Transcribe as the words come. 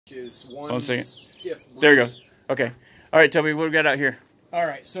is one second. Stiff. There you go. Okay. All right, Toby, what do we got out here? All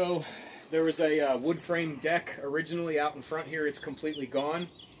right, so there was a wood frame deck originally out in front here. It's completely gone,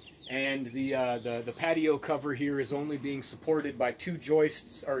 and the patio cover here is only being supported by two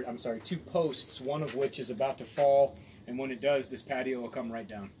posts, one of which is about to fall, and when it does, this patio will come right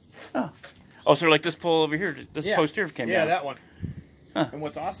down. Oh, so like this pole over here, this post here came down. Yeah, that one. Huh. And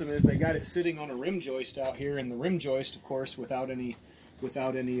what's awesome is they got it sitting on a rim joist out here, and the rim joist, of course, without any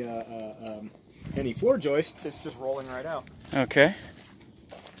floor joists, it's just rolling right out. Okay.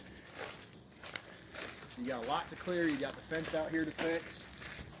 You got a lot to clear. You got the fence out here to fix.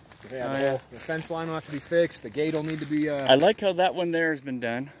 Yeah, the fence line will have to be fixed. The gate will need to be. I like how that one there has been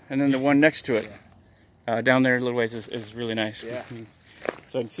done, and then the one next to it, down there a little ways, is really nice. Yeah.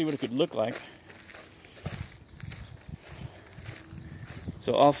 So I can see what it could look like.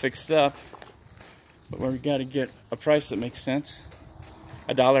 So all fixed up, but we got to get a price that makes sense.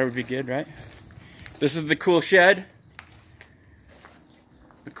 $1 would be good, right? This is the cool shed.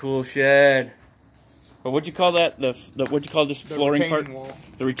 The cool shed. But what'd you call that? What'd you call this flooring part? The retaining wall.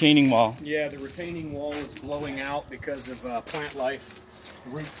 The retaining wall. Yeah, the retaining wall is blowing out because of plant life.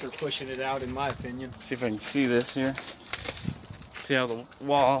 Roots are pushing it out, in my opinion. See if I can see this here. See how the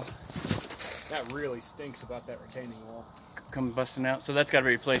wall. That really stinks about that retaining wall. Come busting out. So that's got to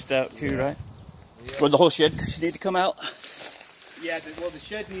be replaced out too, right? Yeah. Or the whole shed need to come out? Yeah, well, the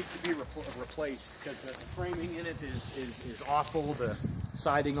shed needs to be replaced because the framing in it is awful. The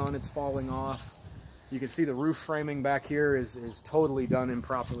siding on it's falling off. You can see the roof framing back here is totally done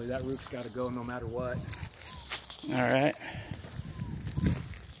improperly. That roof's got to go no matter what. All right.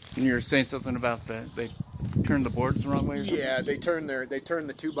 And you were saying something about they turned the boards the wrong way or something? Yeah, they turn the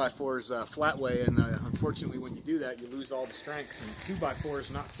 2x4s flat way, and unfortunately when you do that, you lose all the strength. And 2x4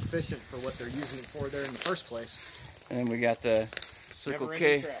 is not sufficient for what they're using it for there in the first place. And then we got the Circle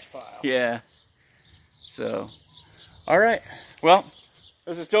K. Trash pile. Yeah. So, all right. Well,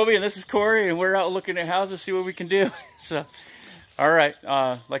 this is Toby and this is Cory, and we're out looking at houses, see what we can do. So, all right.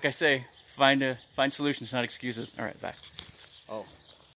 Like I say, find solutions, not excuses. All right, bye.